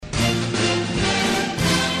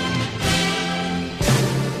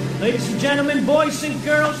Ladies and gentlemen, boys and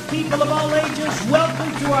girls, people of all ages, welcome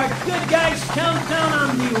to our Good Guys Countdown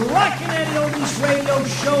on the Rockin' Eddie Oldies Radio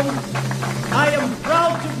Show. I am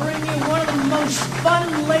proud to bring you one of the most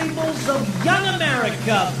fun labels of young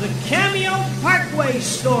America, the Cameo Parkway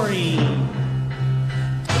Story.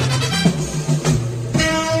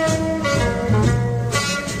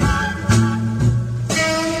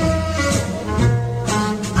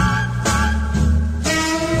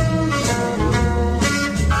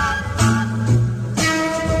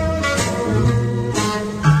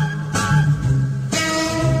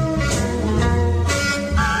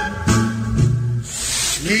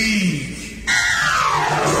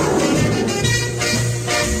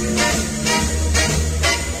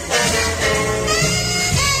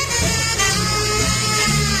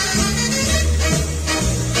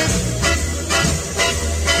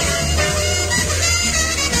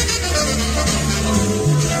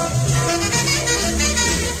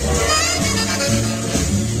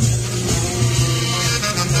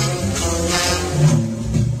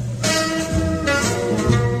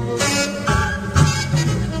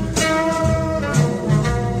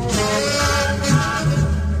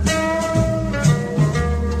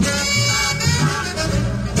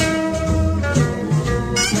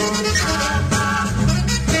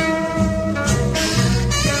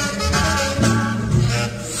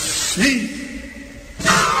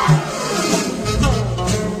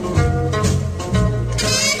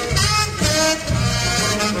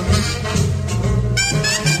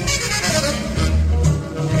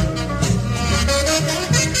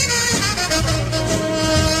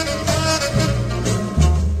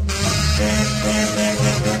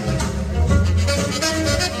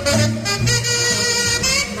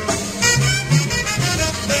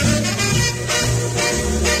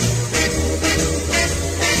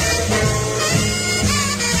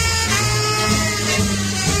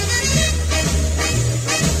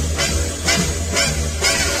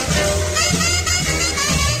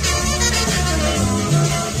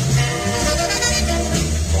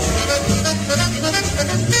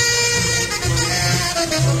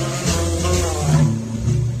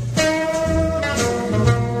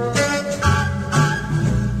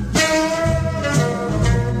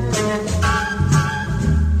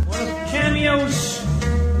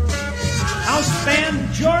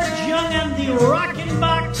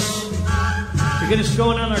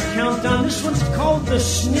 Going on our countdown. This one's called The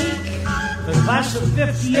Sneak, the class of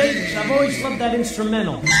 58. I've always loved that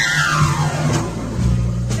instrumental.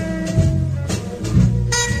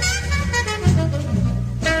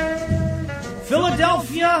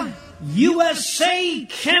 Philadelphia, USA,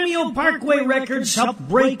 Cameo Parkway Records helped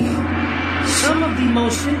break some of the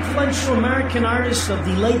most influential American artists of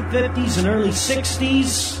the late 50s and early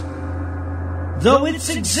 60s. Though its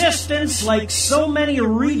existence, like so many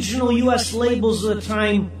regional U.S. labels at the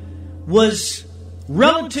time, was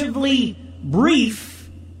relatively brief,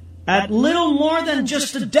 at little more than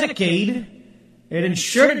just a decade, it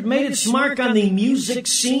ensured it made its mark on the music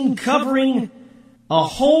scene, covering a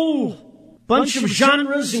whole bunch of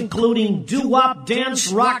genres, including doo-wop,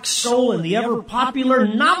 dance, rock, soul, and the ever-popular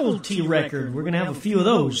novelty record. We're going to have a few of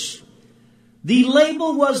those. The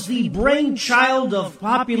label was the brainchild of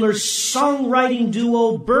popular songwriting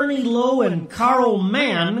duo Bernie Lowe and Carl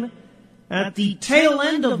Mann at the tail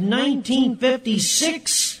end of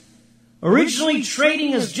 1956. Originally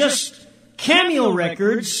trading as just Cameo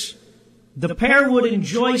Records, the pair would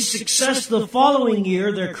enjoy success the following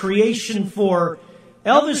year, their creation for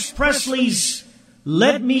Elvis Presley's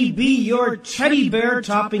Let Me Be Your Teddy Bear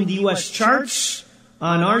topping the U.S. charts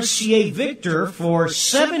on RCA Victor for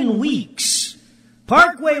 7 weeks.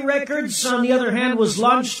 Parkway Records, on the other hand, was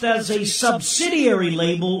launched as a subsidiary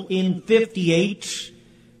label in 58,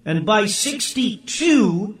 and by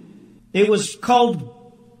 62, it was called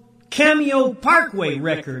Cameo Parkway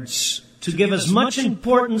Records to give as much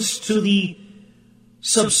importance to the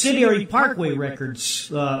subsidiary Parkway Records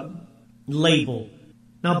label.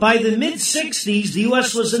 Now, by the mid-60s, the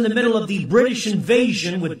U.S. was in the middle of the British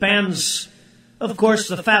invasion with bands, of course,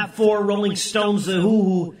 the Fab Four, Rolling Stones, The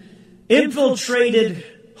Who infiltrated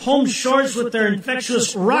home shores with their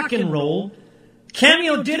infectious rock and roll.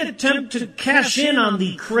 Cameo did attempt to cash in on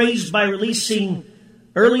the craze by releasing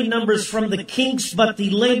early numbers from the Kinks, but the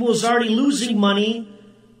label was already losing money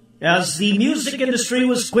as the music industry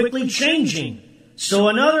was quickly changing. So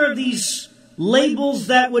another of these labels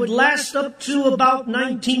that would last up to about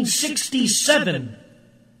 1967.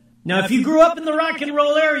 Now, if you grew up in the rock and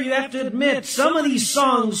roll era, you have to admit some of these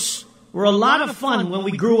songs were a lot of fun when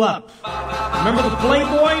we grew up. Remember the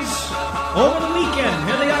Playboys? Over the weekend,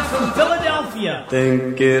 here they are from Philadelphia.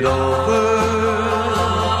 Think it over.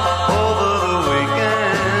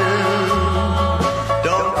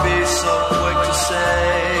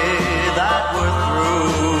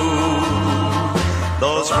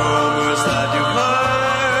 rumors that you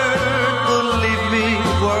heard, believe me,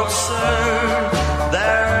 were absurd.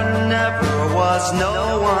 There never was no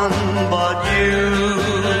one but you.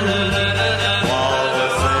 While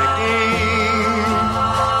we're thinking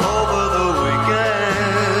over the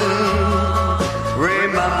weekend,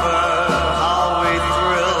 remember how we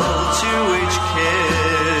thrilled to each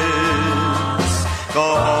kiss. Go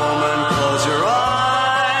home and close your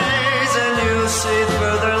eyes and you'll see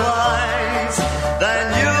through their lies. Then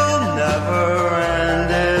you'll never end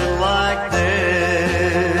it like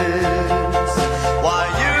this. Why,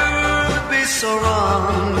 you'd be so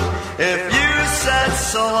wrong if you said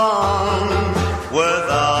so long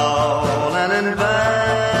without an investigation.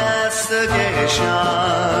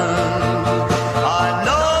 I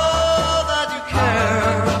know that you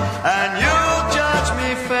care and you'll judge me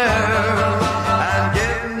fair and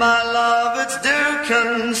give my love its due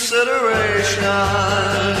consideration.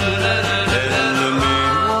 In the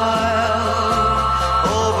meanwhile,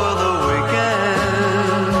 over the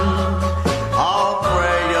weekend, I'll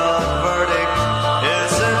pray your verdict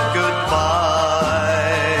isn't goodbye.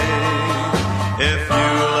 If you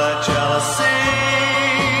let jealousy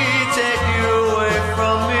take you away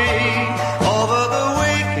from me, over the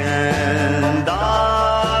weekend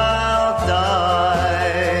I'll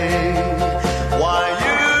die. Why,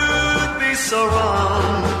 you'd be so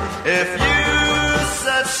wrong if you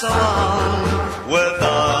said so long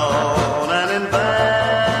without an investigation.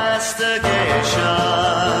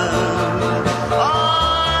 I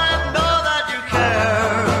know that you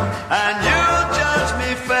care and you'll judge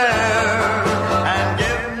me fair and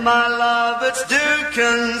give my love its due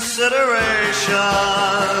consideration.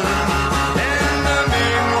 In the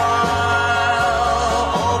meanwhile,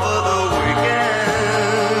 over the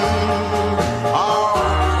weekend, I'll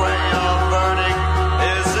pray your verdict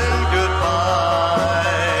isn't goodbye.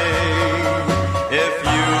 If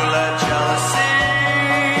you let jealousy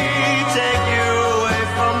take you away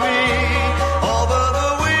from me, over the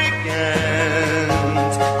weekend,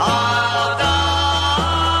 I'll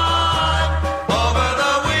die. Over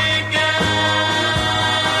the weekend,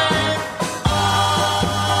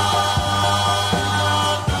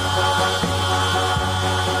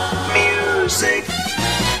 Music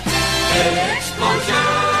Explosion.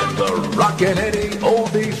 The Rock and Eddie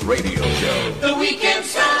Oldies Radio Show. The weekend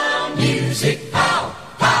sound. Music. Pow,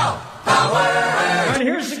 pow, power. And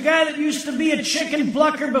here's a guy that used to be a chicken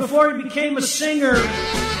plucker before he became a singer.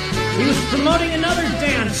 He was promoting another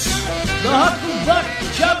dance, the Hucklebuck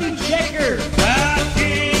Chubby Checker. That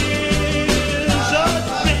is a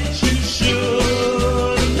thing you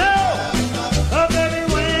should know. Oh, baby,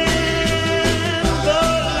 when the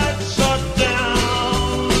lights are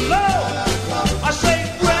down low, I say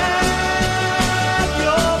grab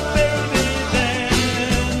your baby,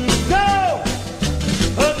 then go.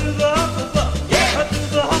 Do the Hucklebuck, do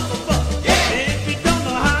the Hucklebuck. If you don't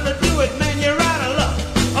know how to do it, man, you're out of luck.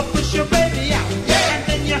 Push your baby out, and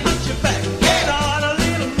then you hunch your back. Start a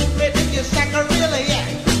little movement in your sack, a real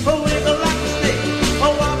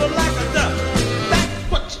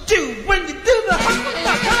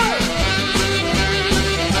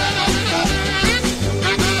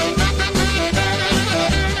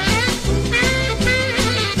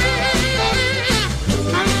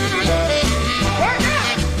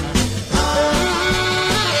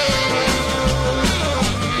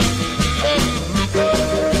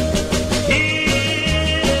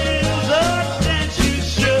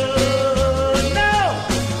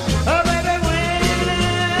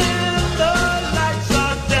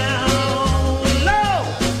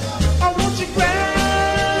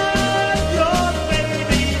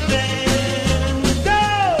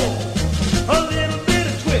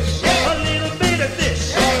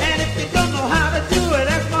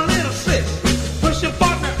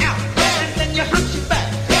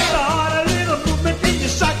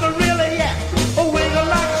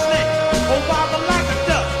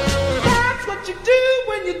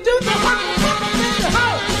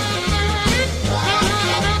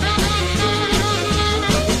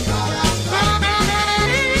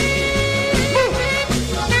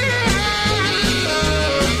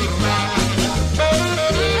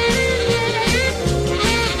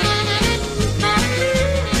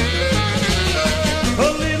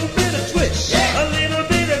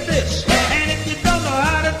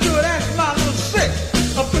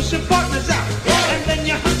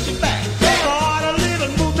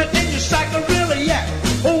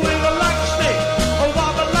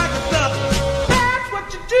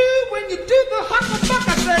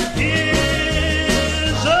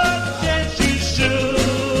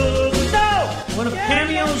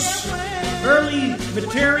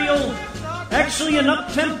you an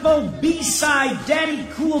up-tempo B-side, Daddy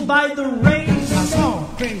Cool by the Rays. I saw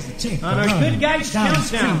a crazy chick On our Good Guys down the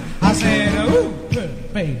Countdown. street. I said, ooh, pretty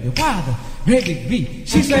baby, why the baby be?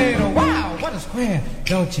 She said, oh, wow, what a square.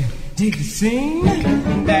 Don't you dig the scene?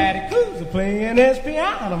 Daddy Cool's playing his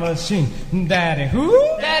piano machine. Daddy who?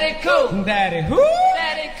 Daddy Cool. Daddy who?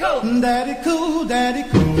 Daddy Cool. Daddy cool, daddy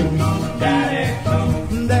cool, Daddy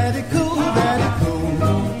cool. daddy cool, daddy cool,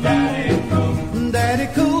 Daddy cool. daddy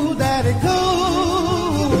cool, daddy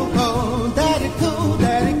cool, oh, daddy cool,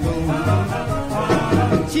 daddy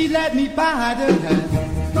cool. She let me buy the gun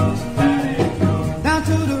down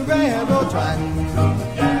to the railroad track.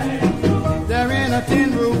 There in a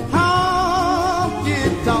tin roof honky-tonk,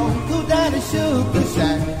 cool daddy shook the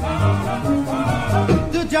shack.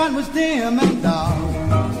 The joint was dim and dark,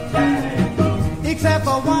 except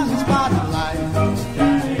for one spot of light,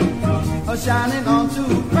 shining on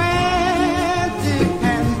two frantic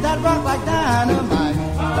hands that rock like dynamite.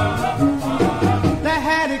 They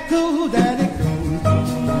had it cool, daddy cool.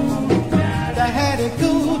 They had it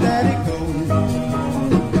cool, daddy cool.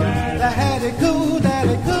 They had it cool,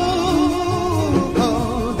 daddy cool.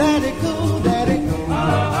 Oh, daddy cool, daddy cool.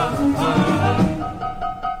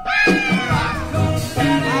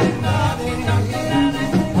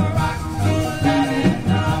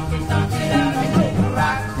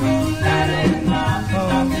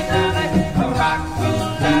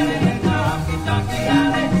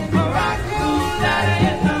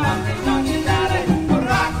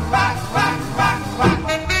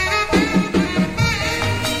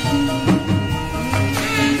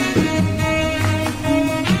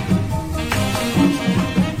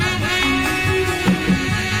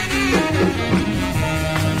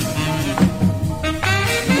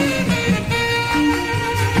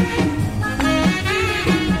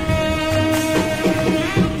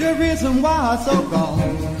 Was so gone.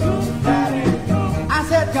 I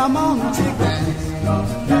said, come on, chicken.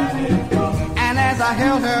 And as I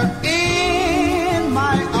held her in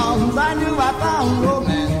my arms, I knew I found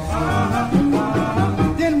romance.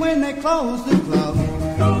 Then when they closed the club,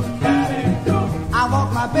 I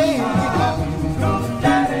walked my baby home.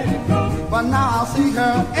 But now I'll see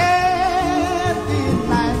her every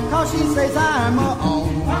night, 'cause she says I'm her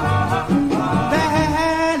own.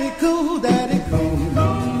 Daddy cool, daddy cool.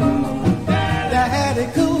 Daddy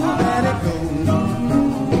cool, daddy cool.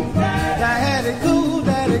 Daddy cool,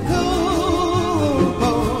 daddy cool.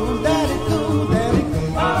 Oh, daddy cool, daddy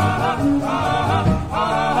cool.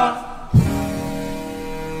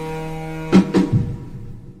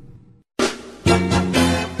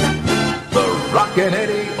 The Rockin'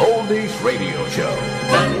 Eddie Oldies Radio Show.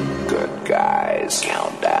 Good Guys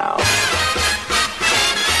Countdown.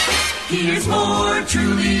 Here's more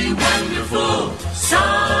truly wonderful,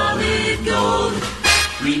 solid gold.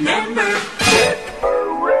 Remember, Hit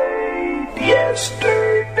parade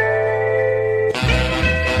yesterday.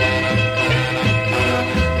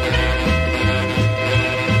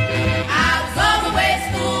 I was on the way to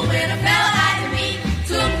school when a fella like me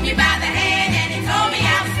took me by the hand and he told me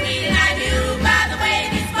I was sweet, and I knew by the way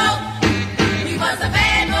he spoke he was a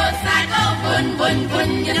bad motorcycle. Bun, bun, bun,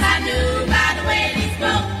 yes, I knew by the way he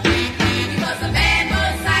spoke he was a bad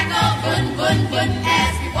motorcycle. Bun, bun, bun,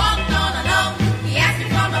 as we walked on along, he asked me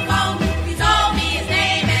for my phone. He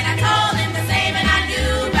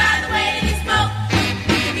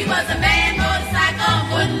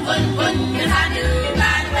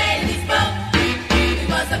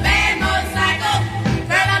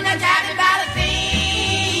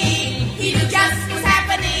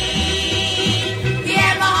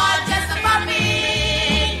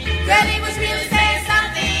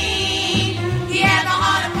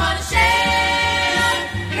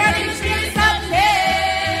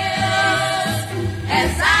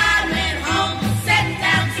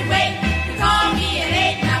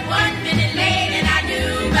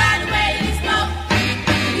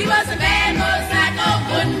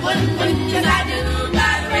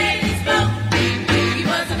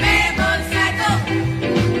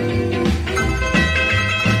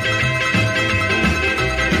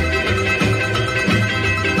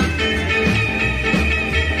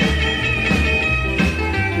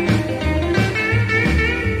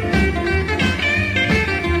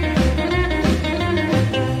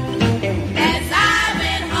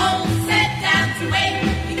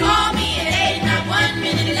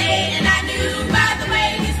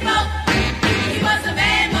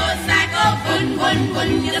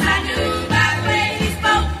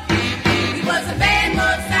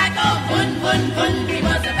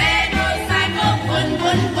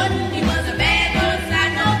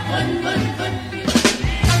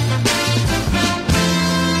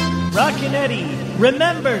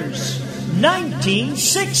remembers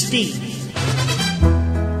 1960.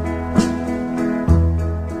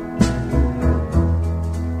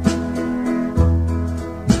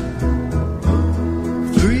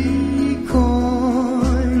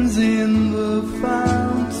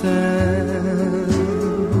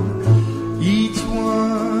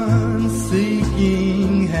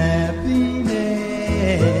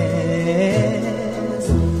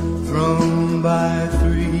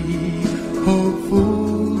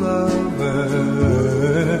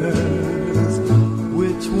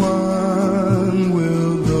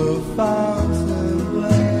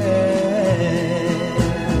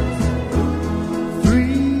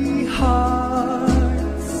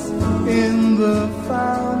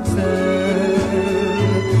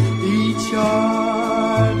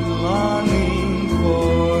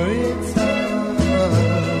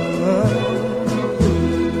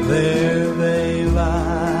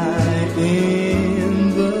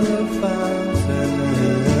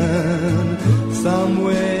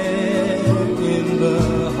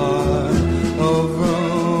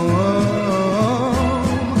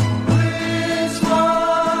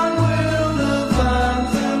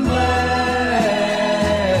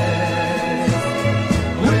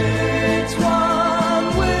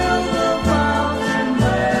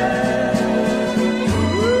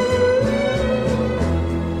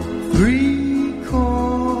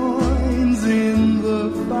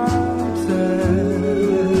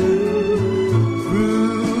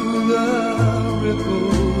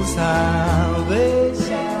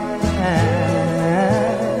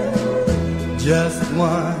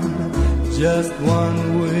 Just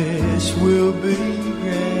one wish will be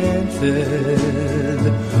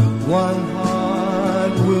granted. One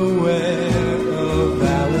heart will wear a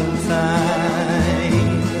valentine.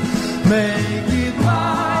 Make it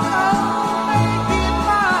mine, oh, make it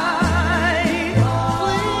mine.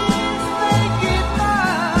 Please make it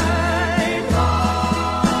mine.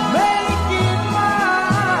 Make it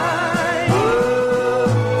mine.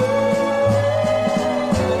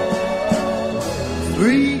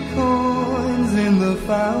 Three coins in the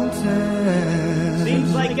fountain.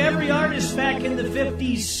 Seems like every artist back in the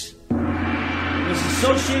 50s was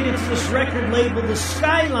associated to this record label, the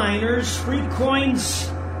Skyliners. 3 coins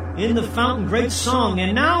in the fountain. Great song.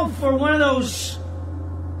 And now for one of those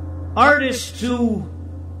artists who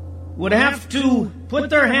would have to put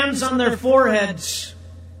their hands on their foreheads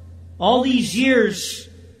all these years.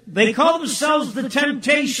 They call themselves the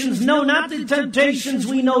Temptations. No, not the Temptations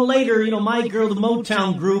we know later. You know, My Girl, the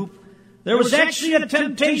Motown group. There was actually a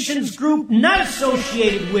Temptations group not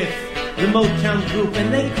associated with the Motown group,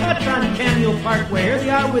 and they cut on Cameo Parkway. Here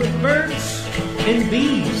they are with Birds and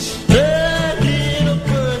Bees. The little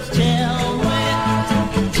birds tell me,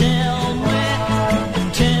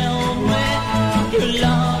 your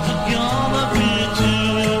love's gonna be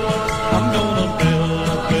true. I'm gonna build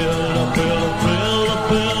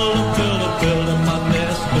my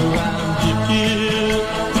nest around you.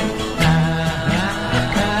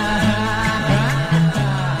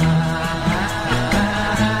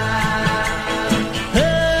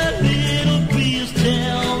 The little bees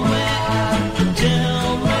tell me,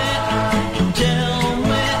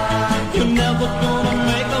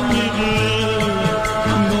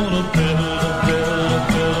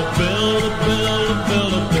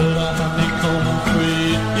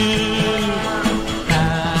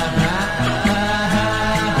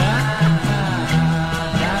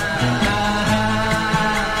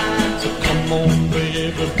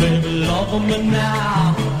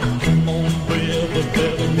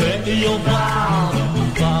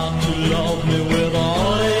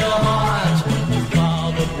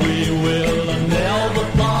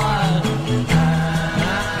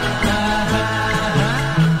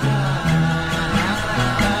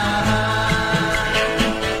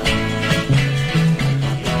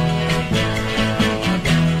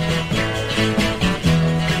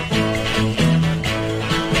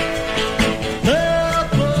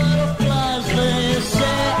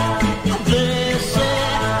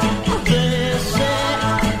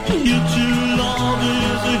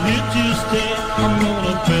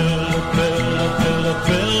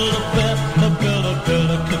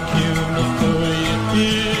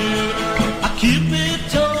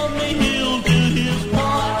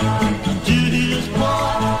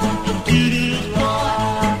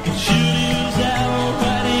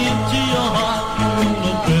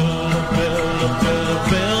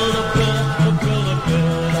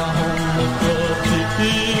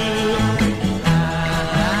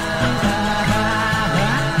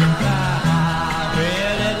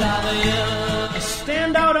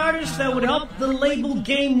 label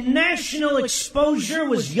gained national exposure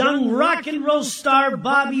was young rock and roll star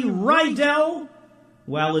Bobby Rydell.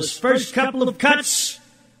 While his first couple of cuts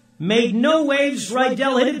made no waves,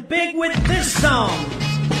 Rydell hit it big with this song,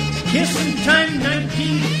 Kissin' Time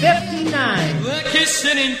 1959. We're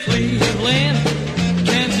kissing in Cleveland,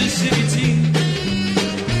 Kansas City too.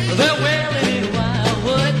 They're wailing in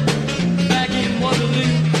Wildwood, back in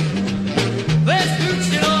Waterloo. There's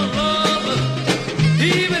mooching all over,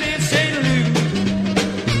 even in St. Louis.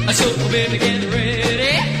 So baby, get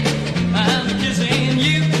ready, I'm kissing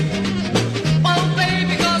you. Oh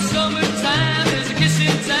baby, 'cause summertime is a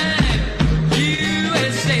kissing time,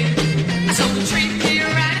 USA. So treat me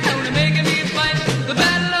right, don't make me fight the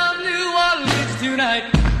Battle of New Orleans tonight.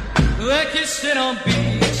 We're kissing on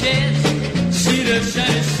beaches, see the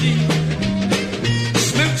shiny sea,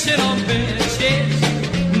 smooching on benches,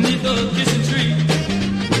 neath the kissing tree.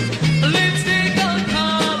 Lipstick on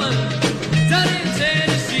collar, done in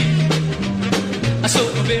Tennessee. So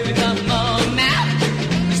baby, come on now,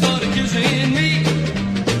 start kissing me.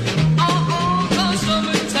 Oh, 'cause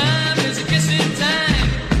summertime is a kissing time,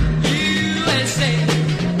 USA.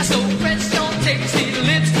 So press your tasty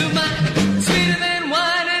lips to mine, sweeter than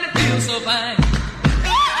wine and it feels so fine.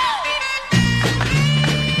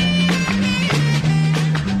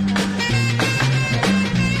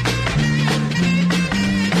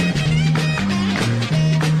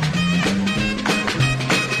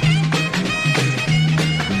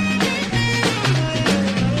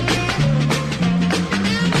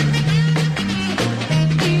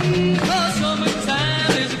 Cause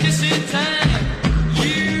summertime is a kissing time,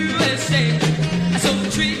 USA. So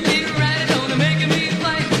treat me right, don't make me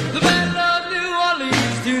fight the Battle of New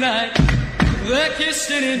Orleans tonight. They're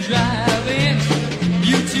kissing and driving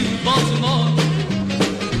you to Baltimore,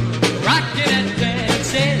 rocking at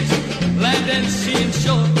dances, land and sea and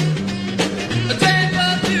shore. Tampa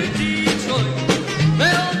to Detroit,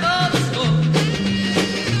 they all know the score.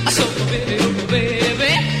 So baby, oh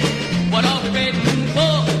baby, what are we waiting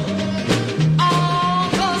for? Oh,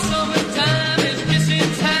 'cause summertime is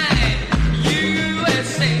kissing time,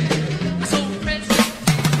 USA. So press.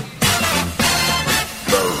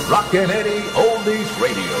 The Rockin' Eddie Oldies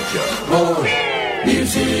Radio Show. More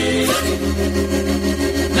music.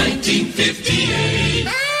 1958.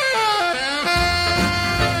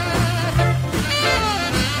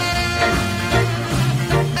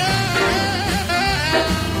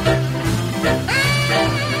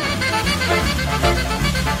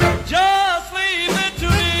 Just leave it to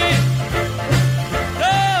me.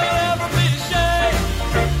 Don't ever be shy.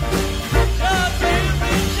 Just leave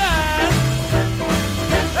me shine.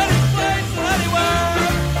 Any place, anywhere.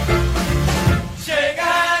 Shake a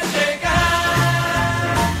hand, shake a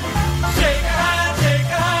hand. Shake a hand,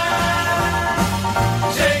 shake a hand.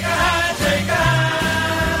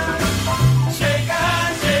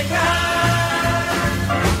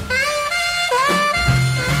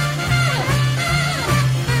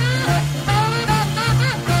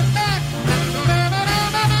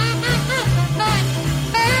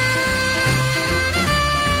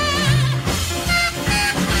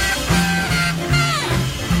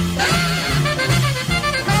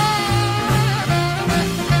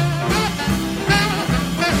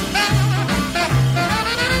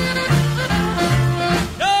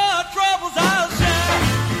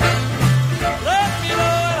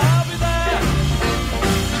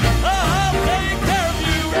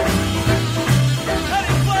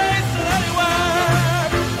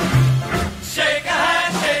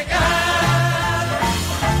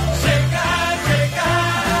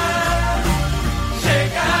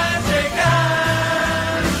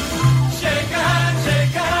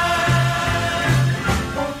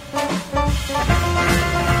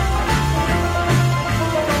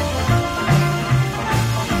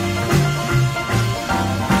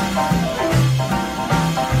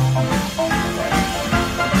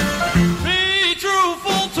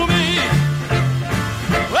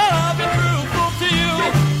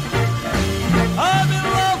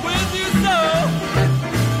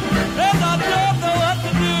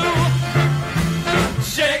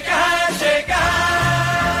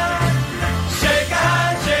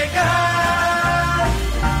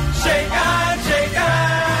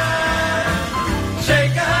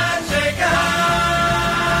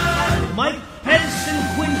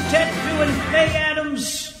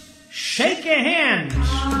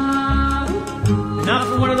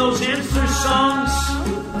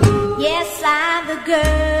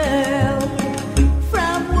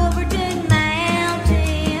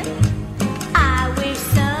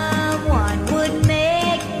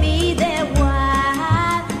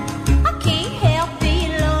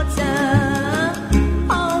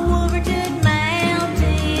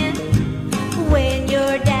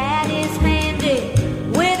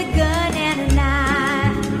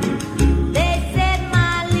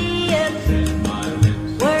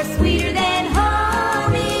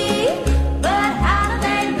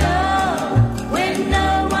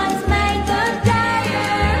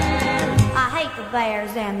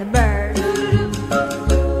 bears and the birds.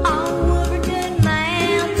 On Wolverton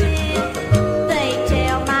Mountain, they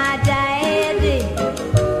tell my daddy,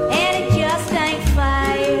 and it just ain't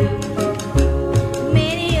fair.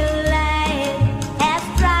 Many a lad has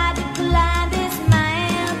tried to climb this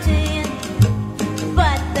mountain,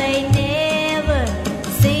 but they never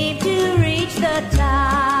seem to reach the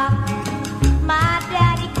top. My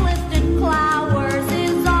daddy Clifton Clowers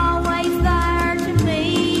is always there to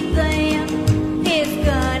meet them. His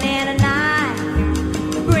gun and a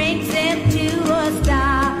knife brings them to a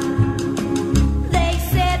stop. They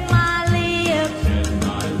said my lips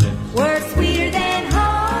were sweeter than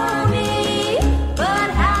honey, but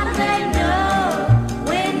how do they know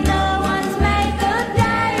when no one's made the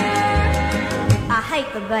dare? I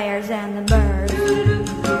hate the bears and the birds.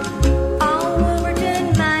 On Wolverton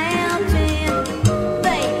Mountain,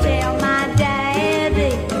 they tell my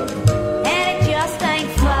daddy, and it just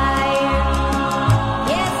ain't fair.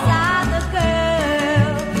 Yes, I'm the girl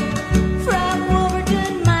from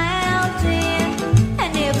Wolverton Mountain,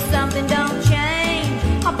 and if something don't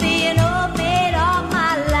change, I'll be an old maid all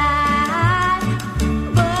my life.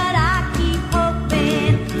 But I keep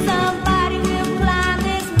hoping somebody will climb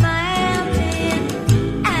this mountain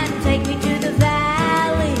and take me to the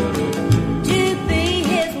valley to be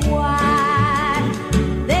his wife.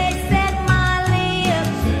 They said my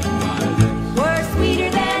lips were sweeter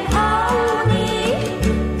than honey,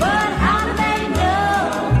 but how do they know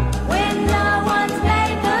when no one's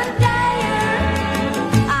made the dare?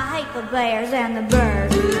 I hate the bears and the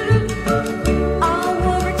birds. On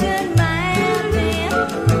Wolverton Mountain,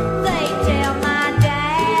 they tell my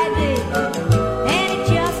daddy, and it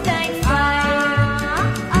just ain't fair.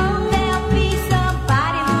 Oh, there'll be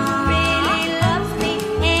somebody who really loves me,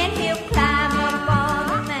 and he'll climb up on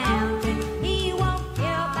the mountain. He won't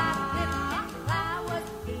care about living in flowers.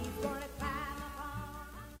 He's gonna climb up on.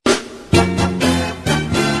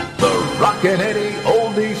 The Rockin' Eddie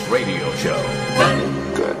Oldies Radio Show.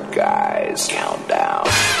 Good guys countdown.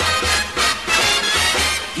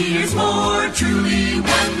 Here's more truly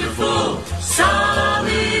wonderful,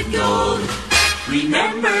 solid gold.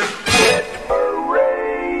 Remember, Hit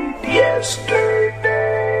parade yesterday.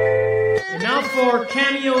 And now for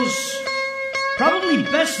Cameo's probably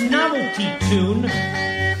best novelty tune,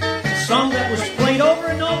 a song that was played over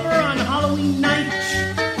and over on Halloween night.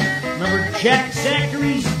 Remember Jack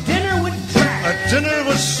Zachary's Dinner with Drac. A dinner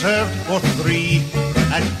was served for three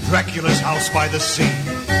at Dracula's house by the sea.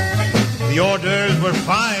 The orders were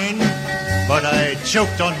fine, but I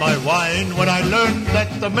choked on my wine when I learned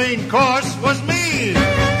that the main course was me.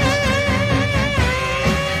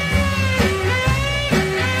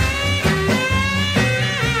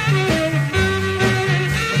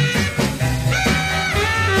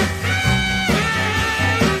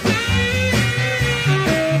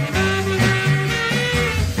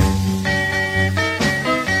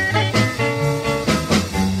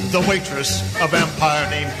 The waitress, a vampire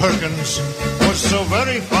named Perkins, was so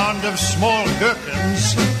very fond of small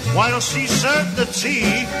gherkins. While she served the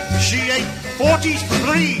tea, she ate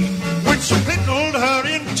 43, which pickled her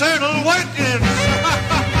internal workings.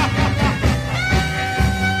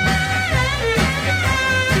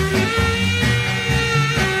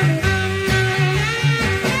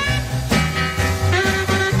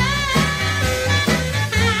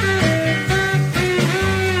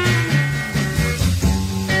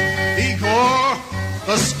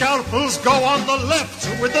 The scalpels go on the left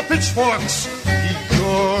with the pitchforks.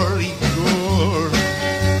 Igor, Igor.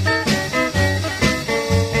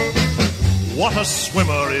 What a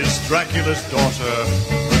swimmer is Dracula's daughter,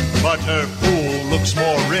 but her pool looks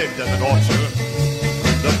more red than it ought to.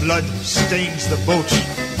 The blood stains the boat,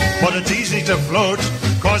 but it's easy to float,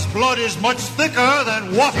 'cause blood is much thicker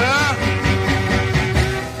than water.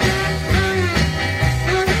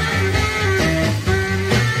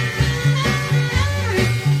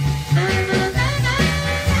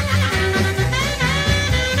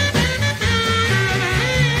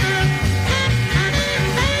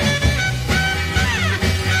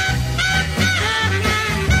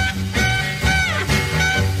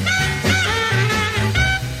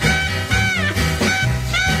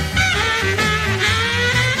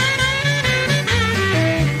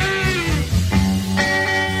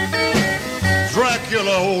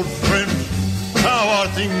 Old friend, how are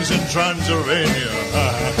things in Transylvania?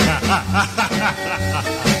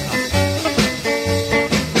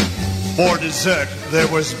 For dessert, there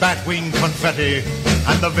was batwing confetti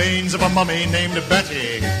and the veins of a mummy named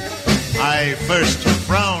Betty. I first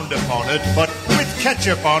frowned upon it, but with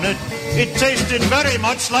ketchup on it, it tasted very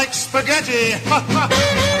much like spaghetti.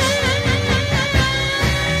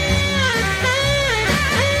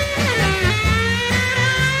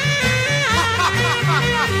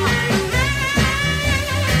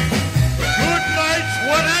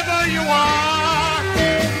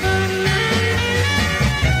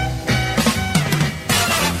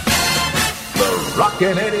 Rock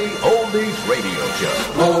and Eddie Oldies Radio Show.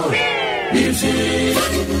 More music.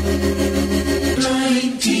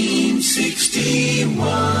 1961.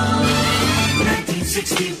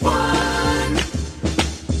 1961.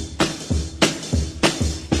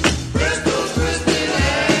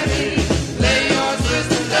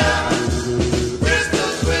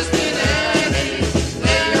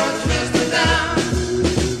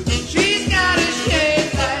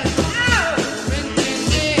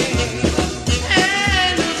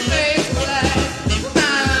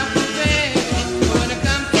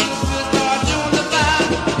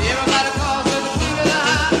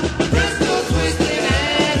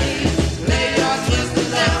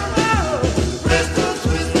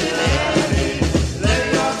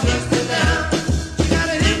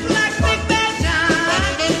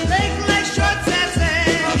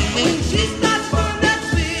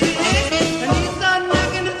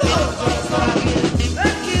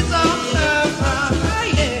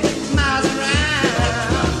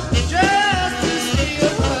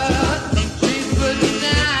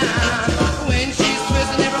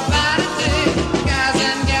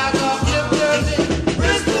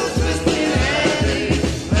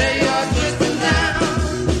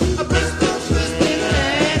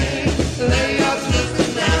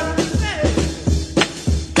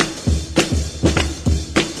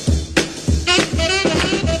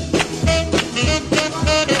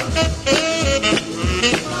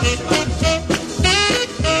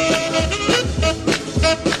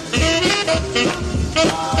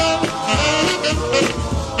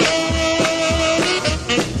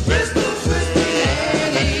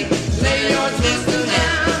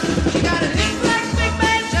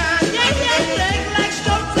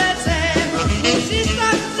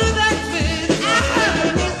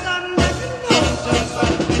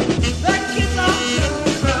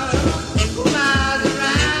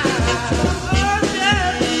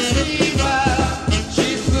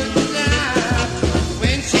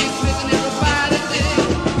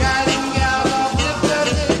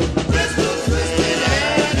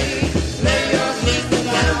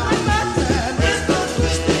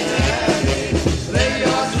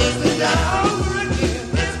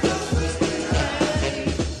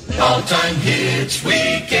 All-time hits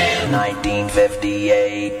weekend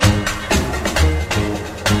 1958.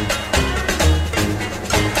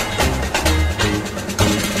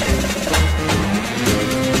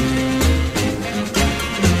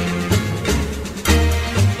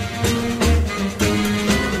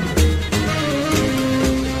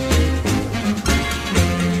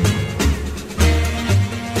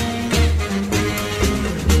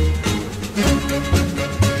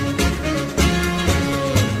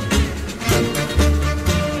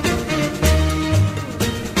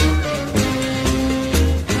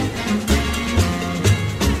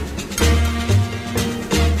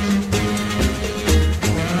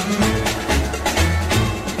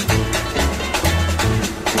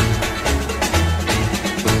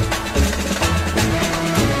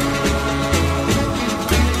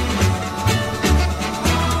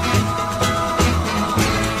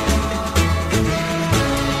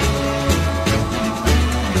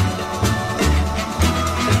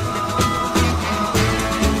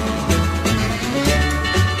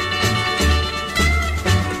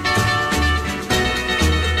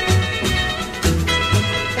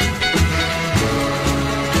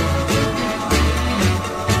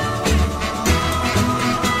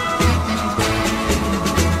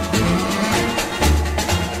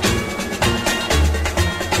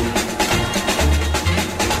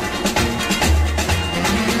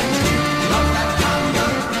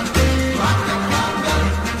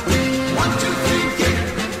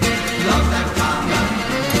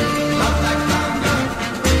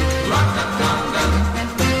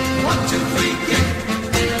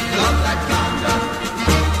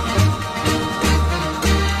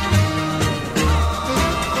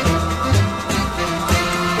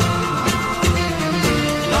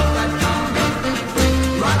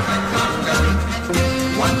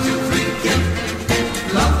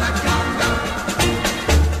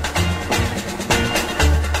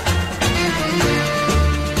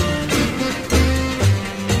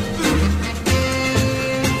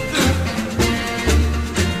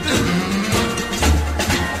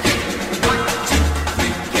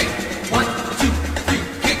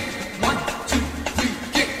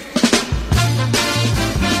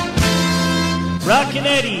 Rockin'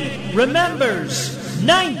 Eddie remembers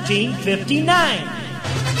 1959.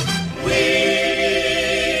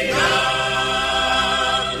 We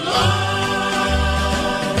got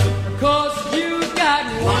love. 'Cause you got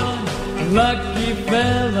one lucky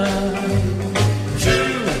fella to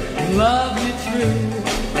love you true. true.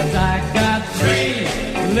 'Cause I got 3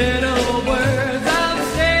 little words I'm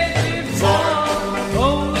saving for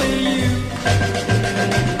only you.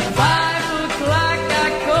 5 o'clock I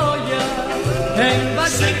call you, and by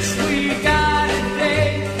 6 we got a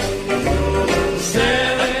date.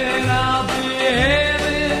 7 I'll be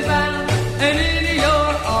heaven bound, and in your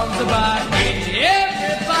arms about 8.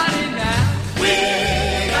 Everybody now, we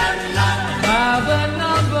got love by the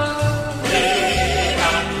number. We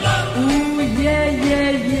got love. Ooh yeah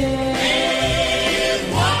yeah yeah. It's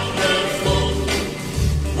wonderful.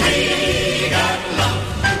 We got love.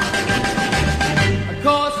 Of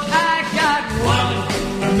course I got 1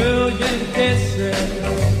 million kisses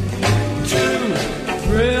to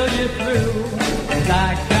thrill you through. 'Cause I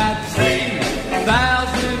got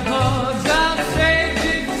 3,000 hugs I'm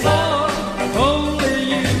saving for only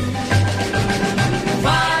you.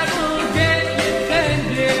 5 will get you 10,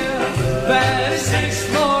 dear. That is 6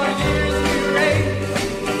 more years we raise.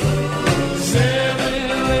 7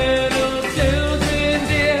 little children,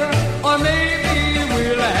 dear. Or maybe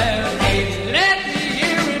we'll have 8. Let me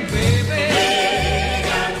hear it, baby.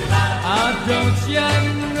 Oh, don't you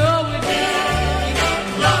know it?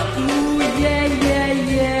 Ooh, yeah, yeah,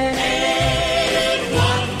 yeah.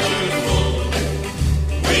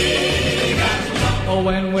 Oh,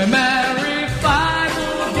 when we marry, 5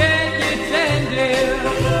 will get you 10, dear.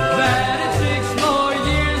 That is 6 more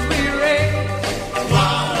years we raise.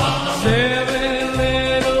 7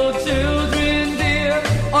 little children, dear.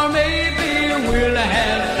 Or maybe we'll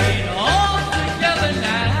have 8 all together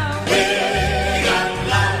now.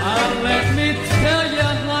 Let me tell you,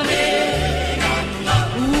 honey.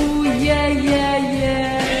 Ooh, yeah, yeah,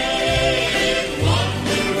 yeah.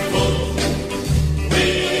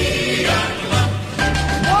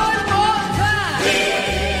 One more time.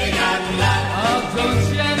 Oh, don't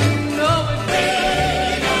you know it?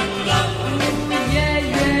 Ooh, yeah,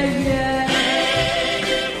 yeah, yeah.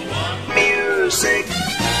 Music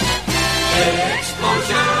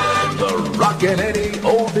Explosion. The Rockin' Eddie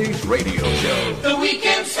Oldies Radio Show. The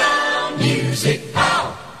weekend sound music. Pow,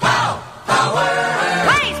 pow, power.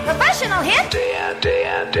 Plays professional hit. Dan,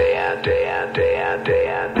 Dan, Dan, Dan, Dan,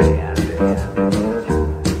 Dan, Dan, Dan.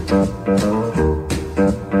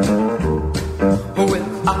 Well,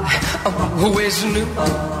 I always knew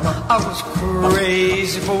I was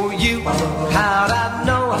crazy for you. How'd I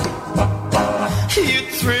know you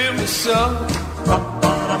thrill me so?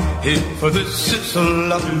 If for this is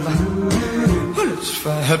love, well, it's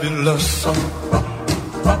fabulous.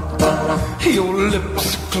 Your lips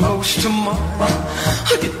are close to mine.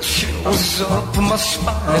 I get chills up my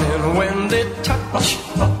spine, and when they touch,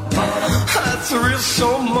 I thrill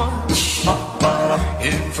so much.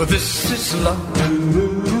 If this is love,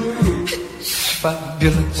 it's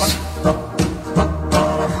fabulous.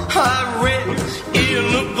 I read in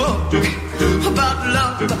a book about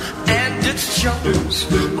love and its charms,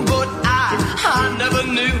 but I never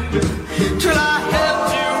knew till I held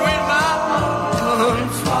you in my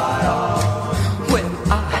arms. When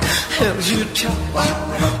I held you tight,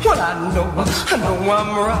 well, I know I'm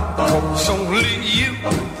right. 'Cause only you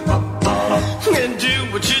can do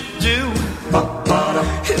what you do.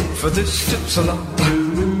 And for this it's love,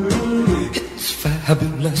 it's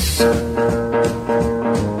fabulous.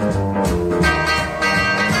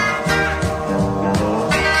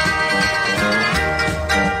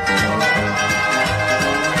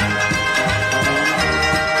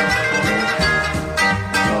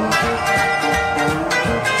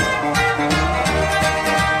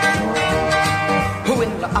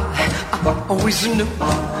 Always knew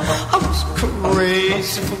I was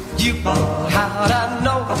crazy for you. How'd I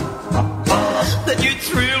know that you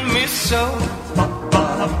thrill me so?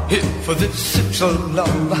 If for this it's a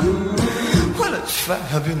love, well, it's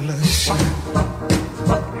fabulous.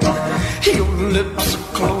 Your lips are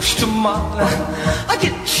close to mine. I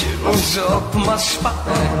get chills up my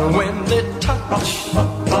spine when they touch.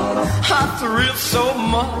 I thrill so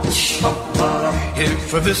much. If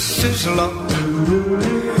for this is love,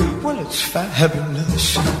 well, it's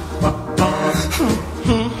fabulous.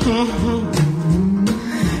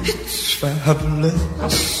 It's fabulous.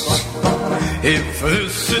 If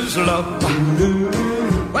this is love,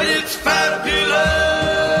 well, it's fabulous.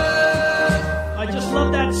 I just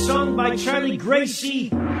love that song by Charlie Gracie.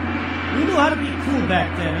 We knew how to be cool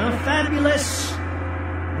back then, huh? Fabulous.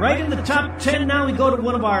 Right in the top 10 now. We go to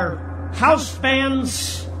one of our house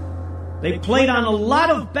bands. They played on a lot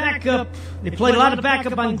of backup. They played a lot of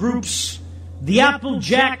backup on groups. The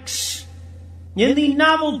Applejacks. In the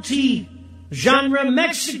novelty genre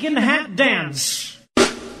Mexican hat dance.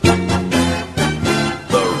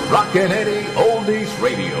 The Rockin' Eddie Oldies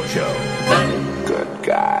Radio Show.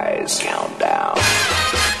 Guys Countdown.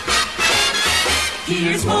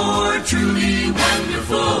 Here's more truly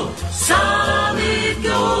wonderful, solid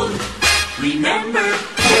gold. Remember,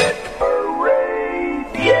 Hit parade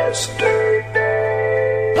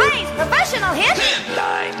yesterday. Please, professional hit.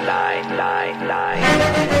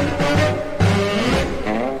 9999.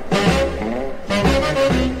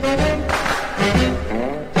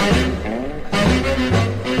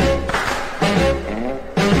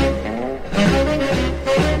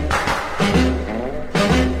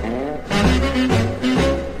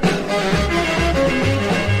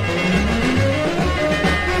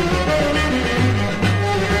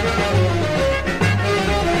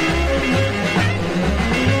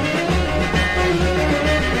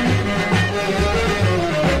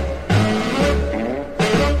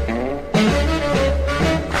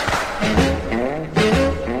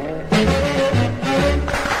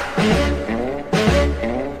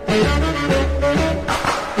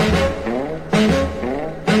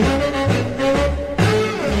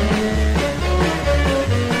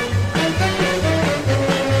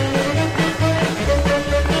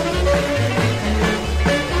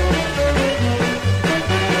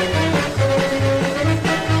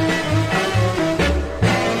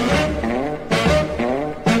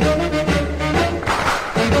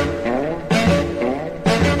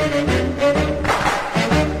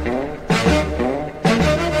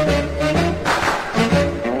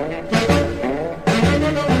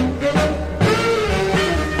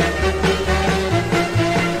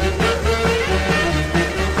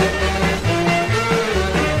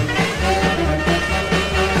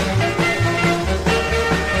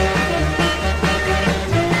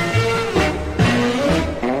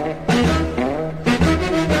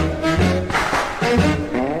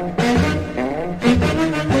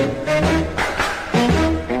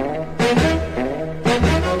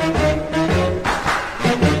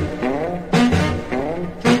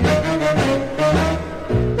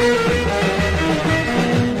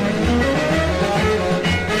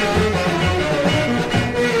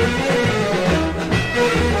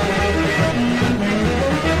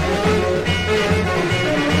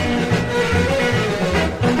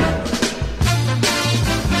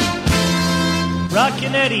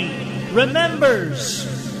 Rockin' Eddie remembers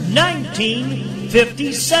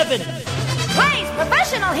 1957. Please,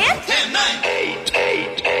 professional hit. 10, 9,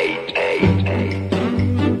 8.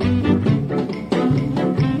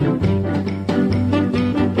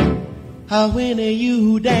 When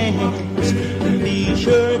you dance, be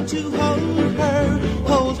sure to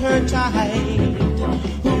hold her tight.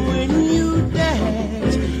 When you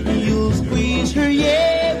dance, you'll squeeze her,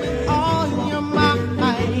 yeah, with all your might.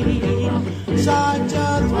 Such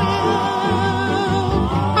a thrill,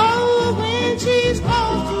 oh, when she's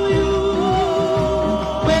close to you.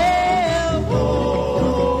 Well,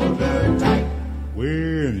 hold her tight.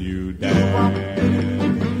 When you dance.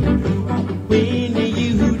 When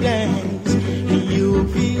you dance, you'll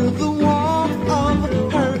feel the warmth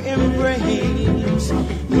of her embrace.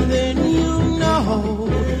 Then you know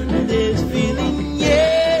this feeling,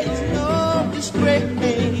 yeah, it's no disgrace.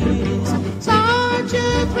 Such a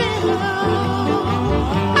thrill,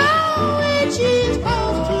 oh, when she's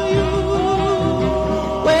close to you.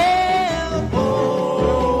 Well,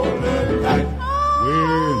 hold her tight.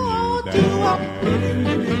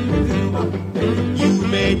 You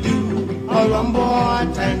may do a rumbo or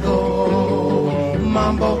tango,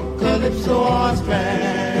 mambo, calypso or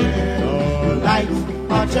strand. Lights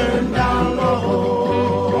are turned down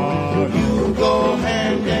low. You go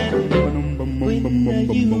hand in when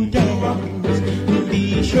you dance.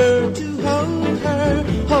 Be sure to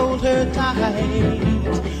hold her tight.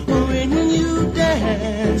 When you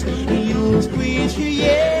dance, you'll squeeze her,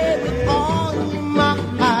 yeah, with all your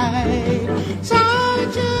might.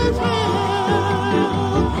 Such a thrill,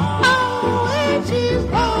 oh, when she's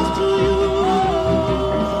close to you.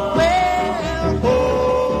 Well,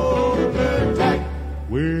 hold her tight.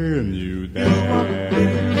 When you dance.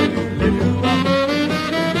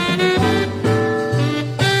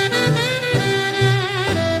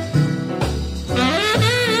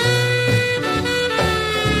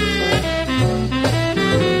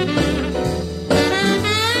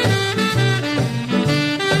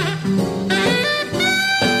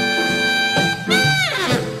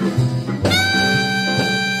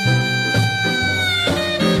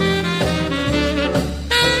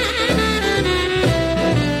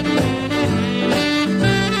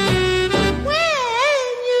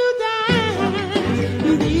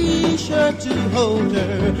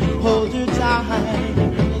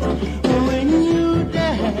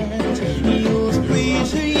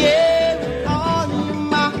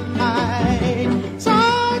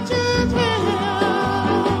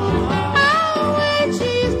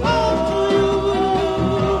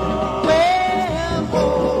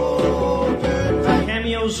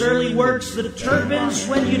 those early works, The Turbans,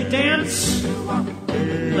 When You Dance.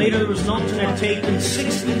 Later, there was an alternate tape in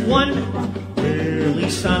 61,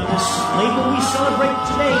 released on this label we celebrate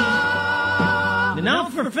today. And now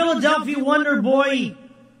for Philadelphia Wonder Boy,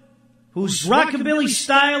 whose rockabilly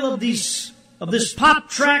style of this pop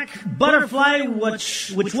track, Butterfly,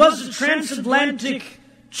 which was a transatlantic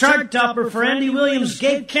chart topper for Andy Williams,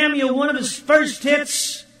 gave Cameo one of his first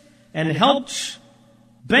hits and helped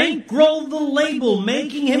bankroll the label,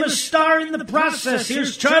 making him a star in the process.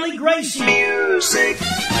 Here's Charlie Gracie. Music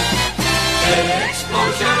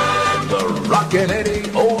Explosion, the Rockin' Eddie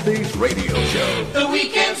Oldies Radio Show. The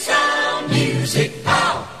weekend sound. Music.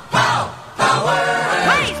 Pow, pow, power.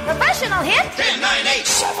 Please, professional hit. 10, 9, 8,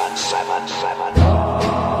 7, 7, 7.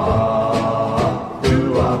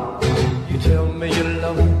 You tell me you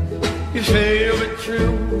love me, you say you'll be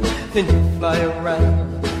true, then you fly around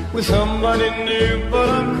with somebody new, but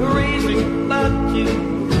I'm crazy about you,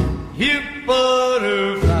 you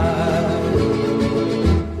butterfly.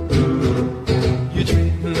 You're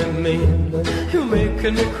treating me mean, you're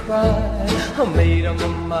making me cry. I'm made up my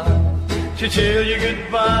mind to tell you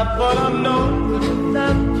goodbye, but I'm no good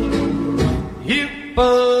without you, you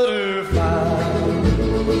butterfly.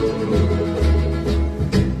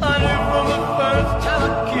 I knew from the first time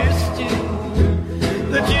I kissed you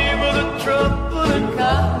that you were the troubling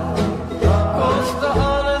kind. 'Cause the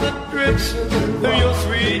honey that drips through your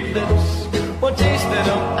sweet lips, one taste that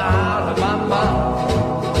I'm out of my mind.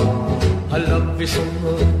 I love you so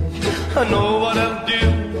much, I know what I'll do.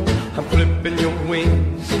 I'm clipping your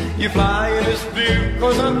wings, you fly in this view,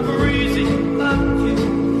 'cause I'm crazy about you,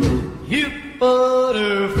 you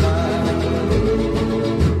butterfly.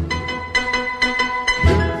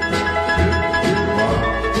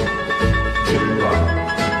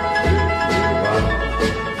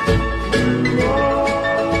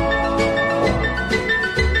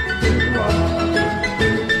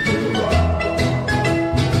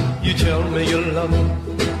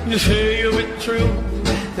 You say you'll be true,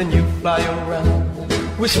 then you fly around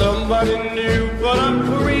with somebody new, but I'm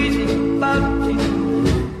crazy about you,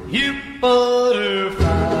 you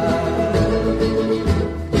butterfly.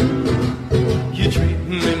 You're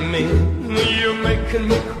treating me mean, you're making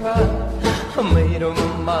me cry. I made up my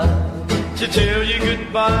mind to tell you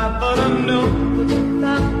goodbye, but I know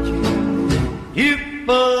without you, you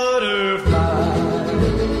butterfly.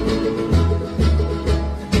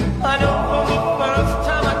 I know from the first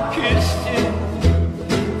time I kissed you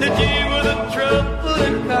that you were the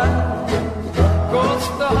troubling kind. 'Cause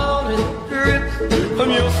the honey drips from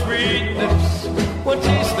your sweet lips, one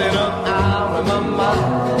taste that I'm out of my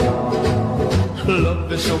mind. I love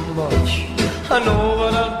you so much, I know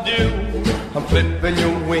what I'll do. I'm flipping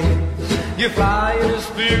your wings, you fly in this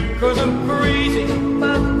view, 'cause I'm crazy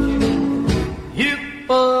about you, you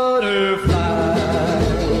butterfly,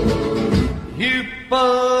 you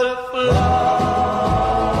butterfly.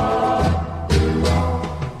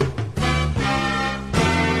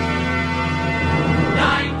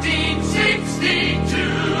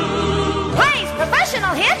 1962. Please,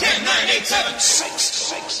 professional hit. 10, 9, 8, 7, 6,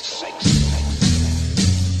 6, 6.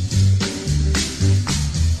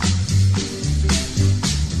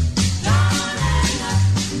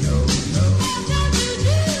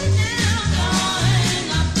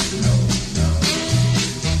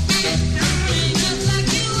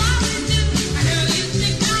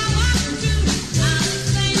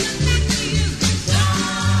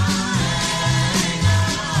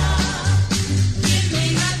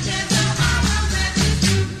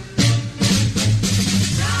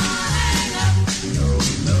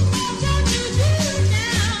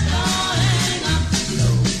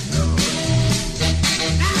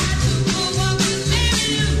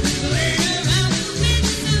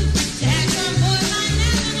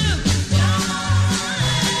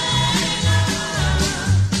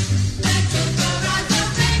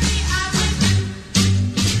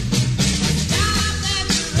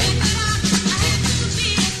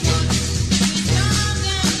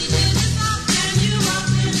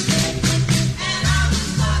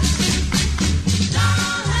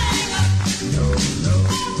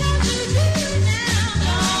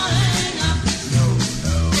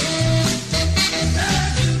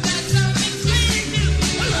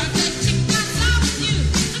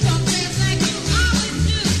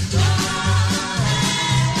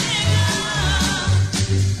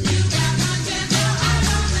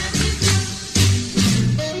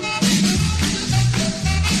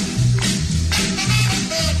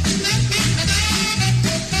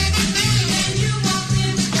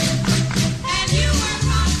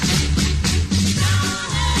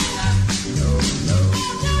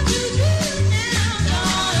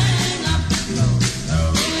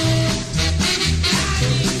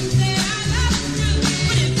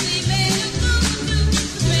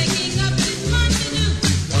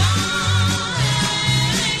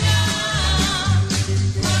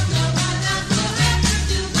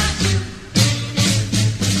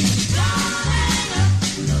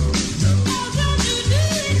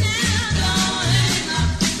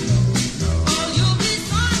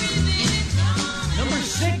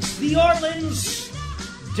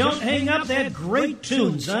 Don't hang up. They had great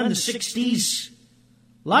tunes in the 60s.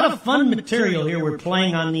 A lot of fun material here we're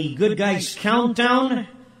playing on the Good Guys Countdown.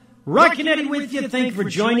 Rockin' Eddie with you. Thank you for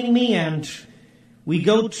joining me. And we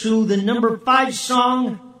go to the number 5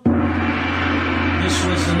 song. This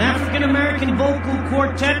was an African-American vocal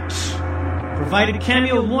quartet. Provided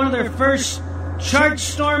cameo with one of their first chart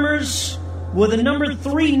stormers with a number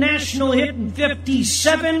 3 national hit in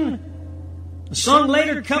 57. The song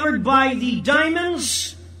later covered by the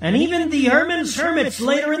Diamonds and even the Herman's Hermits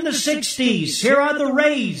later in the 60s. Here are the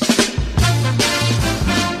Rays.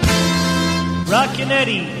 Rockin'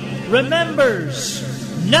 Eddie remembers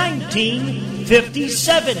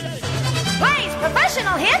 1957. Plays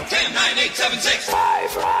professional hit. 10, 9, 8, 7, 6. 5,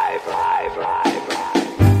 5, 5, 5, 5.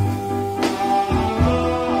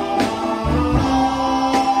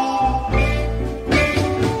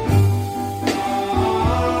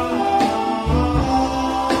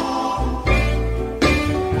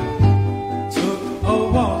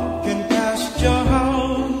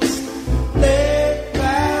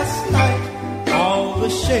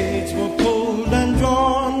 Shades were pulled and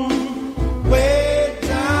drawn way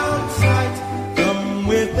down sight. From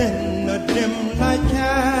within a dim light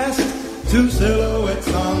cast 2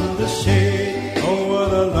 silhouettes on the shade. Oh,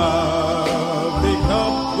 what a lovely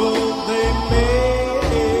couple they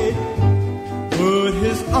made. Put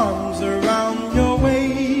his arms around your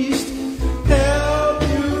waist, held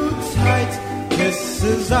you tight,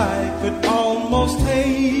 kisses I could almost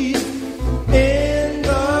taste. In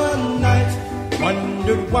the night,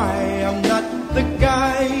 wondered why I'm not the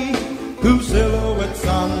guy whose silhouette's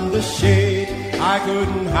on the shade. I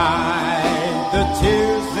couldn't hide the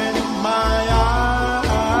tears in my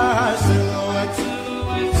eyes. Silhouette,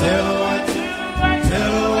 silhouette,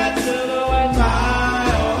 silhouette, silhouette,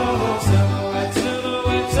 oh, silhouette,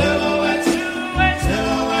 silhouette, silhouette, silhouette,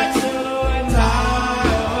 silhouette,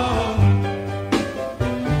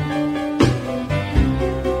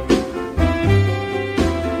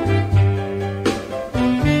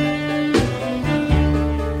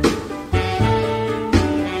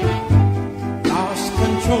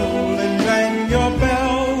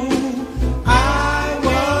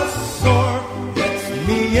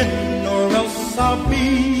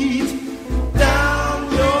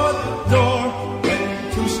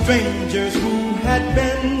 strangers who had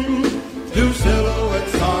been 2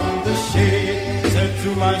 silhouettes on the shade said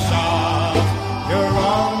to my shop, you're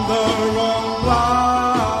on the wrong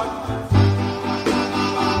block.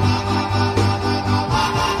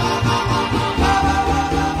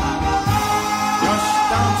 Rushed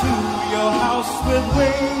down to your house with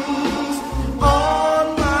wings on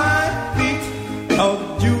my feet,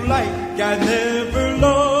 loved you like I never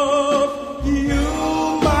loved you,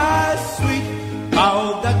 my sweet.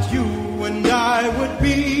 Vowed that you and I would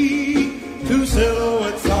be 2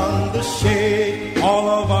 silhouettes on the shade. All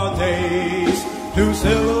of our days, 2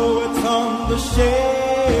 silhouettes on the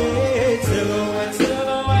shade. Silhouette,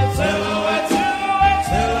 silhouette, silhouette, silhouette,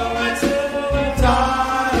 silhouette, silhouette,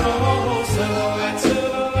 oh, silhouette,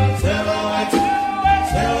 silhouette, silhouette,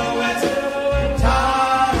 silhouette, silhouette,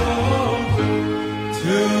 oh,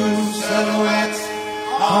 2 silhouettes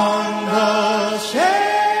on the shade.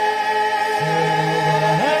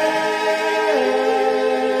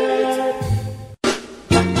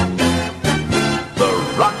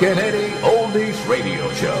 Rockin' Eddie Oldies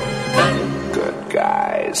Radio Show. Good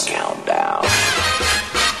Guys Countdown.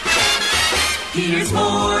 Here's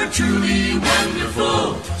more truly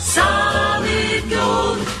wonderful, solid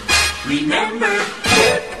gold. Remember,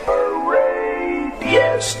 Hit Parade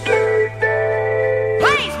yesterday.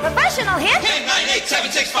 Plays professional hit. 10, 9, 8,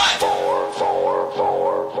 7, 6, 5. 4, 4,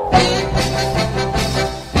 4, 4.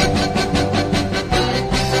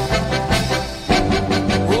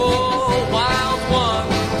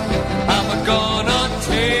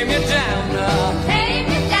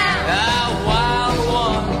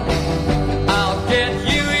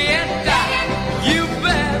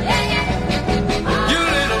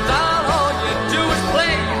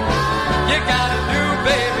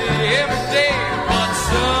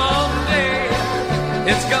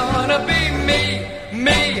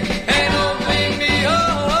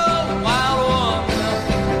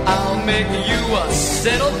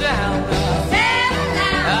 Settle down,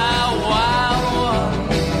 wild one.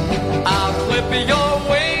 I'll clip your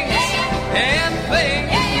wings and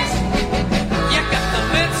things. You got the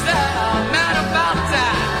lips that are not about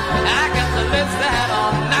time. I got the lips that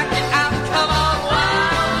are knock you out. Come on,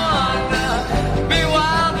 wild one, be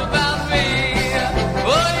wild about me.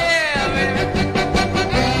 Oh yeah, baby.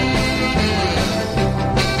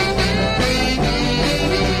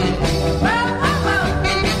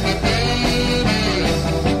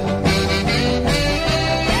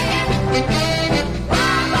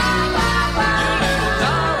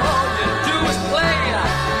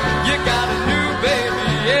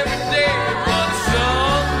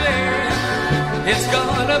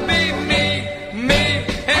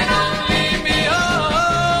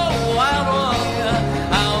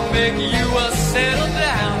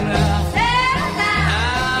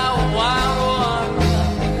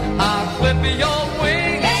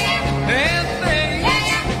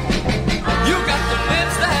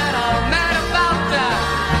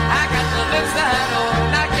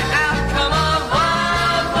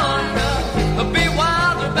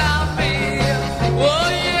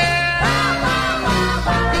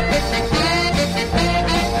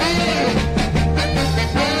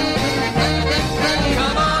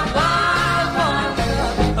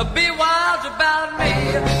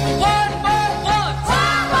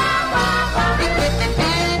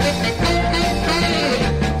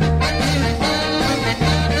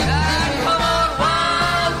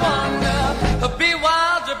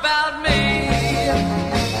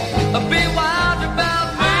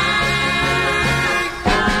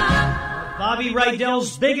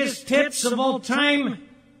 world's biggest hits of all time.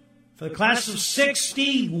 For the class of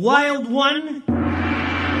 60, Wild One.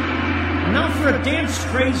 Now for a dance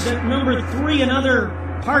craze at number 3, another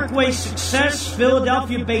Parkway success.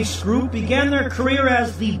 Philadelphia-based group began their career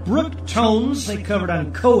as the Brook Tones. They covered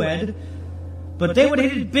on Coed, but they would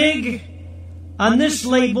hit it big on this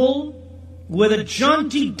label with a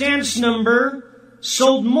jaunty dance number,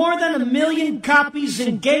 sold more than 1 million copies,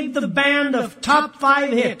 and gave the band a top 5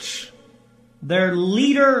 hit. Their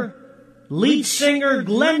lead singer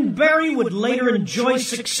Glenn Berry would later enjoy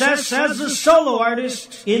success as a solo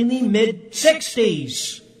artist in the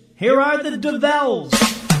mid-60s. Here are the DeVelles.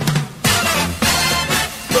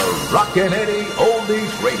 The Rockin' Eddie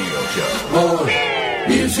Oldies Radio Show. More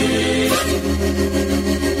music.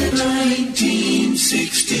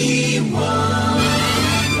 1961.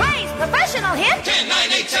 Praise professional hit. 10,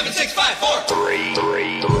 9, 8, 7, 6, 5, 4. 3.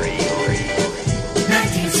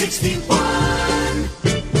 1961.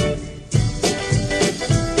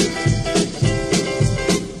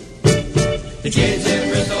 The kids in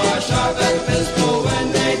Bristol are sharp as a pistol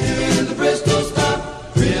when they do the Bristol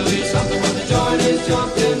stop. Really something when the joint is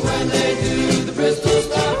jumping when they do the Bristol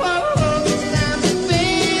stop.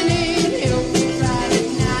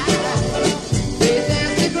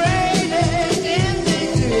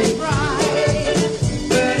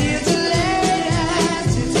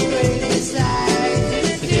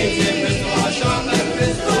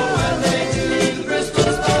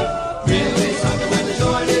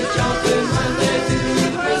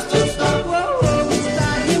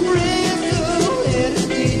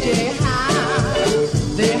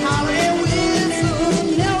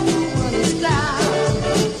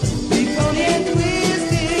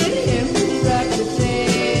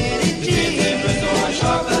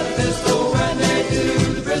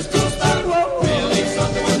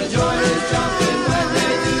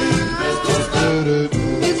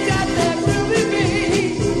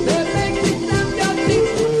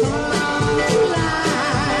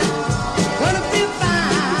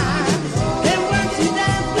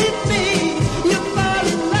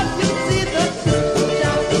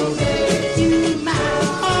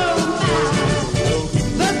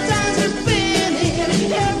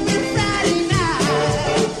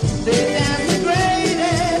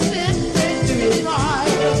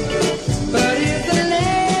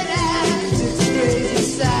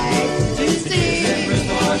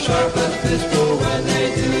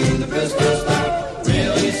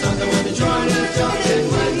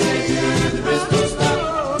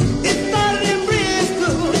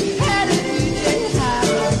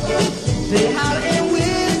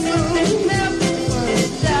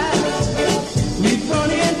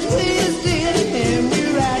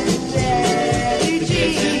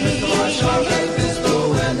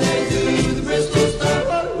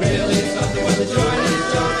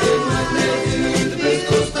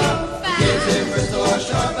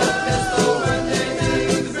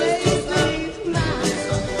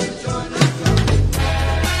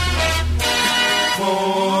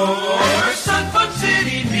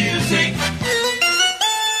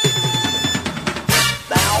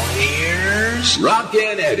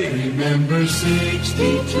 Rockin' Eddie. Remember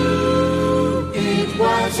 62, it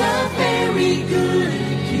was a very good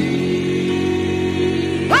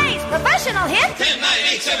year. Praise professional hit. 10, 9,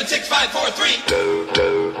 8, 7, 6, 5, 4, 3. Do,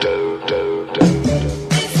 do, do, do, do.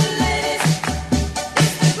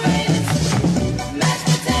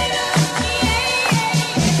 Master Taylor,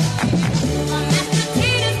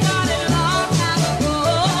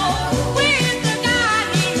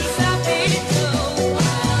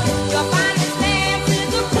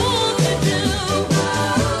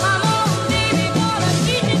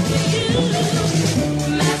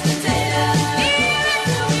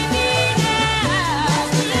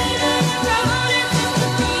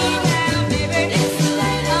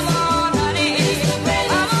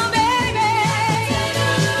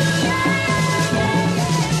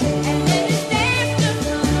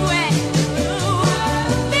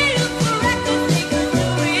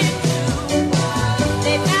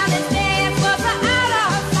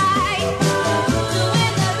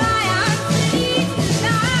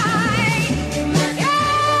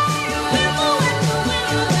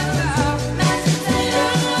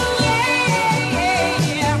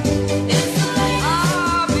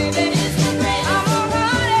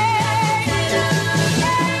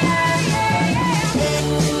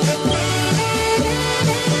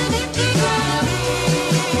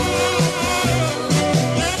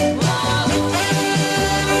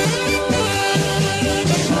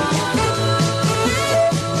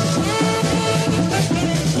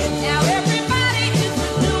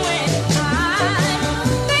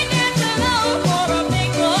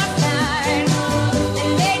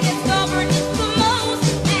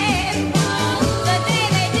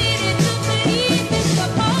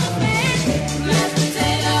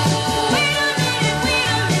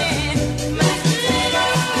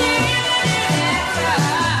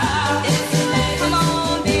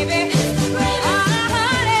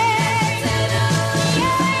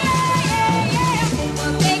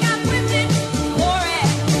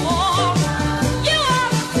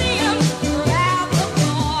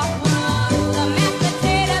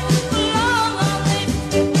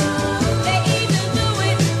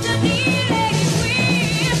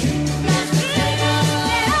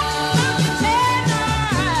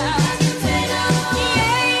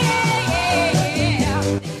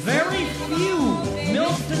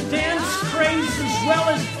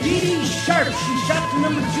 charts. She shot to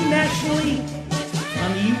number 2 nationally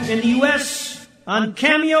in the U.S. on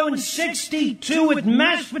Cameo in 62 with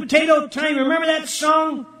Mashed Potato Time. Remember that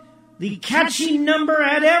song? The catchy number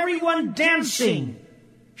had everyone dancing.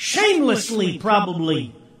 Shamelessly,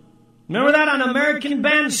 probably. Remember that on American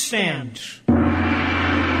Bandstand?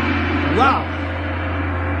 Wow.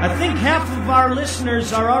 I think half of our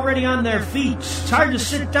listeners are already on their feet. It's hard to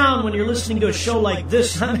sit down when you're listening to a show like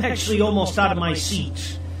this. I'm actually almost out of my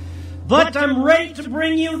seat. But I'm ready to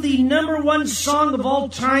bring you the number 1 song of all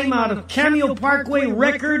time out of Cameo Parkway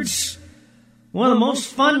Records. One of the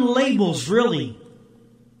most fun labels, really.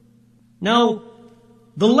 Now,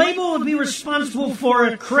 the label would be responsible for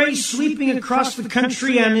a craze sweeping across the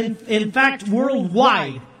country and, in fact,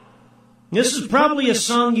 worldwide. This is probably a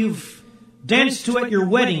song you've danced to at your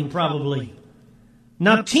wedding, probably.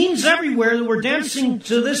 Now, teens everywhere were dancing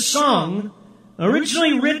to this song,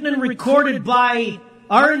 originally written and recorded by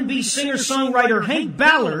R&B singer-songwriter Hank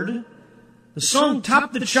Ballard. The song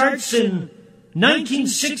topped the charts in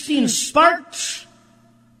 1960 and sparked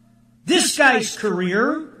this guy's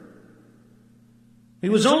career. He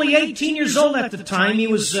was only 18 years old at the time. He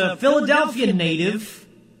was a Philadelphia native.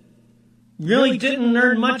 Really didn't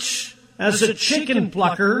earn much as a chicken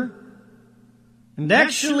plucker. And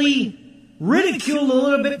actually ridiculed a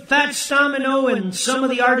little bit Fats Domino and some of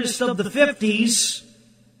the artists of the 50s.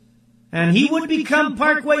 And he would become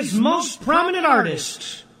Parkway's most prominent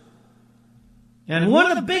artist. And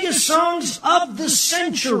one of the biggest songs of the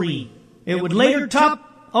century. It would later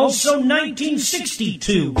top also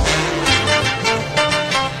 1962.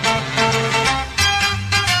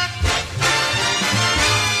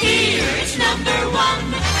 Here is number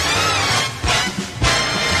 1.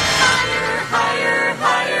 Higher, higher,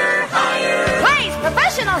 higher, higher. Plays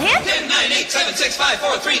professional hit. 10, 9, 8, 7, 6, 5,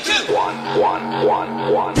 4, 3, 2. 1, 1, 1,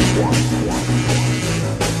 1, 1.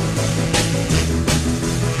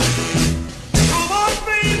 Come on,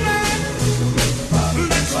 baby,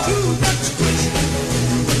 let's do that twist.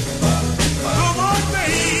 Come on,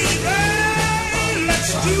 baby,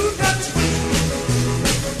 let's do that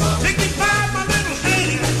twist. Take me by my little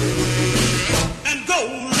hand and go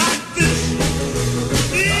like this.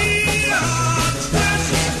 Be a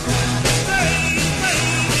twist,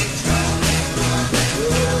 baby, twist.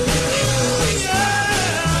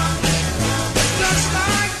 Just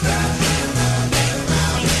like that.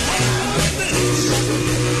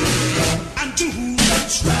 And do the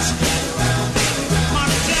twist. My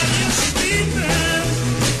daddy is sleeping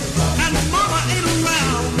and mama ain't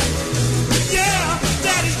around. Yeah,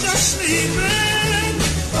 daddy's just sleeping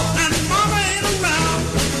and mama ain't around.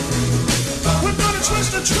 We're gonna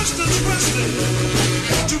twist it, twist it, twist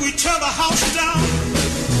it. Do we tear the house down?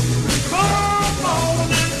 Come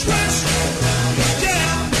on and twist.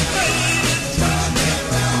 Yeah, baby, twist.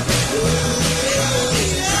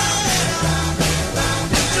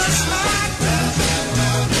 Just like that.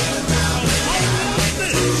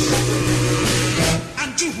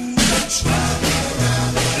 And do the twist.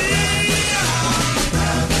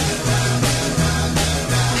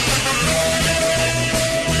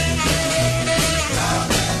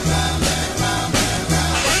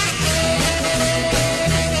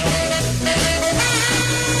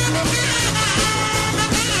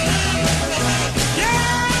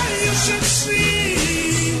 Yeah, you should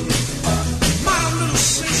see my little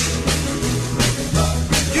sister.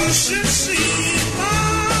 You should see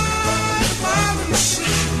my little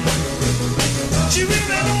sister. She really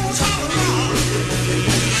knows how to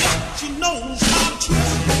rock. She knows how to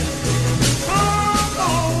twist. Come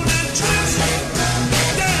on and twist.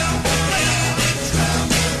 Yeah, baby,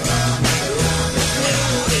 twist.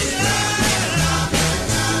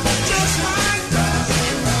 Just like that.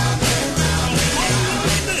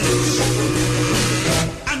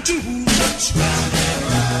 And do the twist.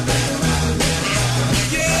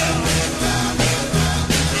 Yeah,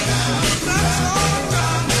 that's all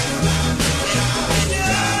right.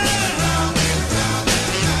 Yeah,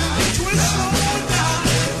 twist on down,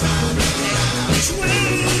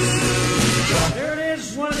 twist. There it is,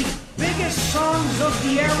 one of the biggest songs of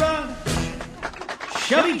the era.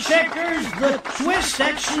 Chubby Checkers, The Twist,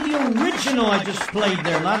 actually the original I just played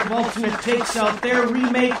there. A lot of alternate takes out there,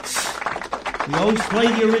 remakes. We always play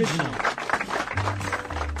the original.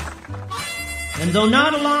 And though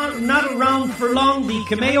not around for long, the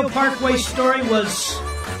Cameo Parkway story was,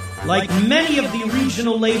 like many of the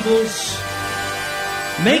regional labels,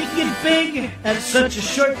 making it big at such a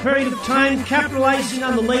short period of time, capitalizing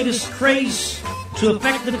on the latest craze to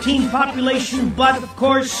affect the teen population. But, of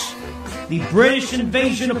course, the British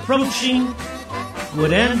invasion approaching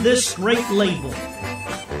would end this great label.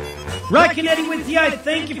 Rockin' Eddie with you. I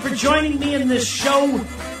thank you for joining me in this show.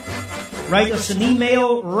 Write us an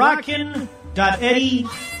email,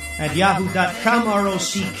 rockin.eddie@yahoo.com,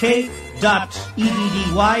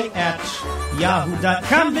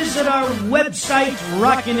 rock.eddy@yahoo.com. Visit our website,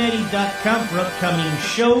 rockineddie.com, for upcoming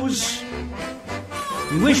shows.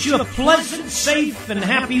 We wish you a pleasant, safe, and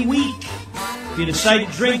happy week. If you decide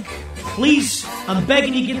to drink, please, I'm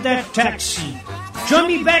begging you, get that taxi. Join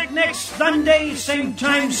me back next Sunday, same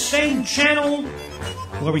time, same channel,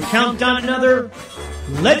 where we count down another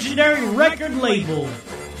legendary record label.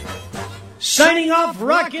 Signing off,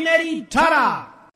 Rockin' Eddie, ta-da!